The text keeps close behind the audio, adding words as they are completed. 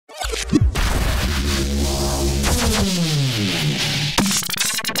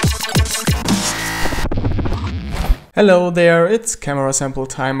Hello there, it's camera sample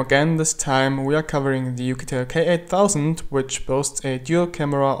time again. This time we are covering the Oukitel K8000, which boasts a dual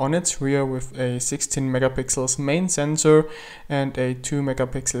camera on its rear with a 16 megapixels main sensor and a 2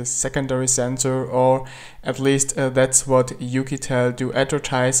 megapixels secondary sensor, or at least that's what Oukitel do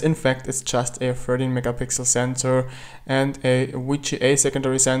advertise. In fact, it's just a 13 megapixel sensor and a VGA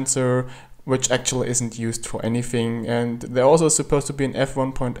secondary sensor, which actually isn't used for anything, and they're also supposed to be an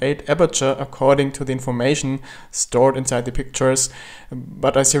f1.8 aperture according to the information stored inside the pictures,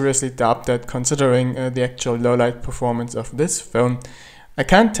 but I seriously doubt that considering the actual low light performance of this phone. I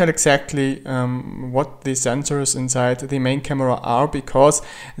can't tell exactly what the sensors inside the main camera are, because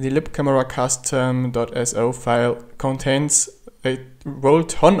the lip camera custom.so file contains a whole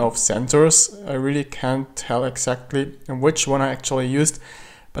ton of sensors. I really can't tell exactly which one I actually used.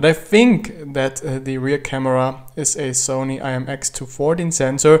 But I think that the rear camera is a Sony IMX214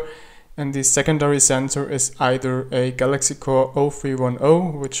 sensor, and the secondary sensor is either a Galaxy Core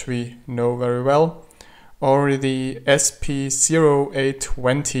 0310, which we know very well, or the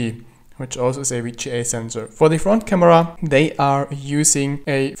SP0820, which also is a VGA sensor. For the front camera, they are using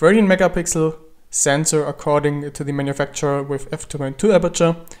a 13 megapixel sensor according to the manufacturer with f2.2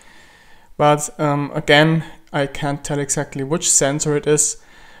 aperture. But again, I can't tell exactly which sensor it is.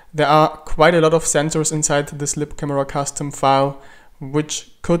 There are quite a lot of sensors inside this lip camera custom file,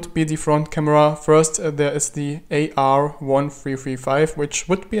 which could be the front camera. First, there is the AR1335, which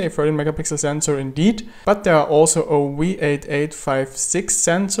would be a 13 megapixel sensor indeed, but there are also a V8856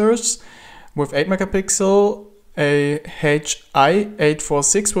 sensors with 8 megapixel, a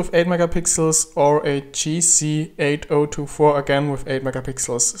HI846 with 8 megapixels, or a GC8024 again with 8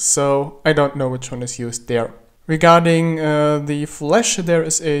 megapixels. So I don't know which one is used there. Regarding the flash, there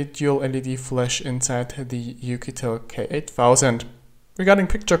is a dual LED flash inside the Oukitel K8000. Regarding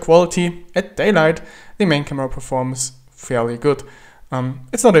picture quality, at daylight, the main camera performs fairly good.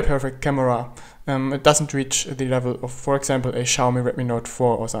 It's not a perfect camera. It doesn't reach the level of, for example, a Xiaomi Redmi Note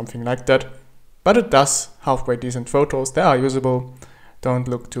 4 or something like that. But it does halfway decent photos. They are usable, don't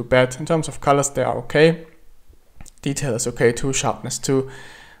look too bad. In terms of colors, they are okay. Detail is okay too, sharpness too.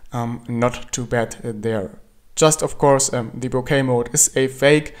 Not too bad there. Just, of course, the bokeh mode is a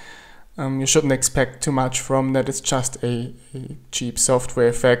fake. You shouldn't expect too much from that. It's just a cheap software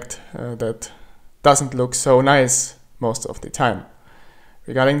effect that doesn't look so nice most of the time.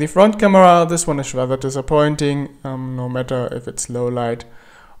 Regarding the front camera, this one is rather disappointing. No matter if it's low light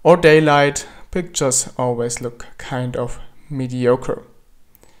or daylight, pictures always look kind of mediocre.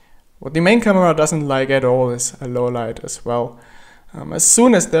 What the main camera doesn't like at all is a low light as well. As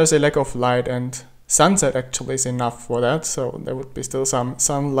soon as there's a lack of light, and sunset actually is enough for that, so there would be still some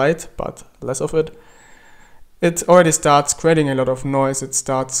sunlight, but less of it. It already starts creating a lot of noise, it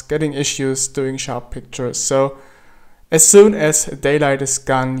starts getting issues doing sharp pictures, so as soon as daylight is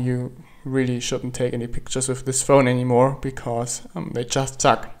gone, you really shouldn't take any pictures with this phone anymore, because they just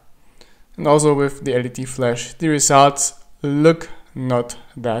suck. And also with the LED flash, the results look not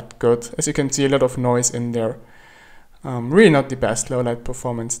that good. As you can see, a lot of noise in there. Really not the best low light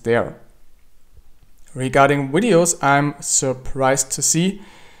performance there. Regarding videos, I'm surprised to see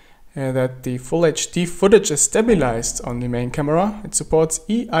that the Full HD footage is stabilized on the main camera. It supports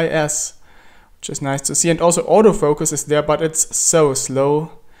EIS, which is nice to see, and also autofocus is there, but it's so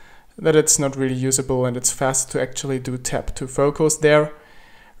slow that it's not really usable, and it's fast to actually do tap to focus there.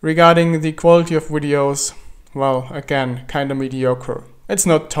 Regarding the quality of videos, well, again, kinda mediocre. It's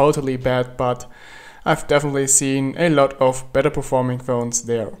not totally bad, but I've definitely seen a lot of better performing phones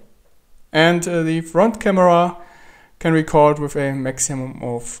there. And the front camera can record with a maximum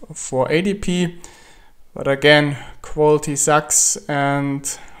of 480p, but again, quality sucks,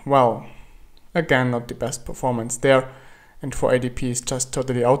 and well, again, not the best performance there, and 480p is just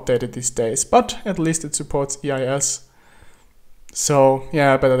totally outdated these days, but at least it supports EIS, so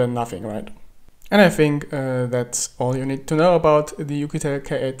yeah, better than nothing, right? And I think that's all you need to know about the Oukitel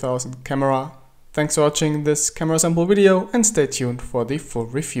K8000 camera. Thanks for watching this camera sample video, and stay tuned for the full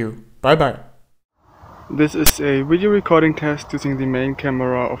review. Bye bye. This is a video recording test using the main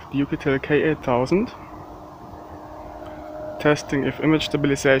camera of the Oukitel K8000. Testing if image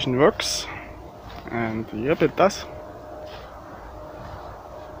stabilization works. And yep, it does.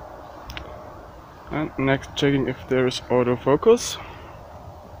 And next, checking if there is autofocus.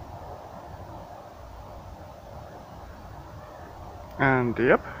 And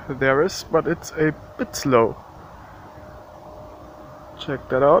yep, there is, but it's a bit slow. Check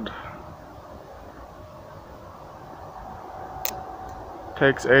that out.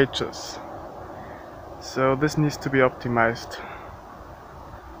 Takes ages. So this needs to be optimized.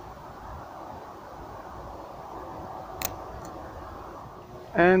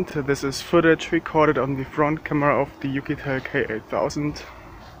 And this is footage recorded on the front camera of the Oukitel K8000.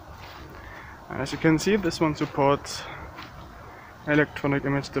 As you can see, this one supports electronic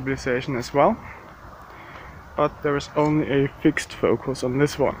image stabilization as well, but there is only a fixed focus on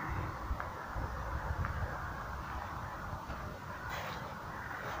this one.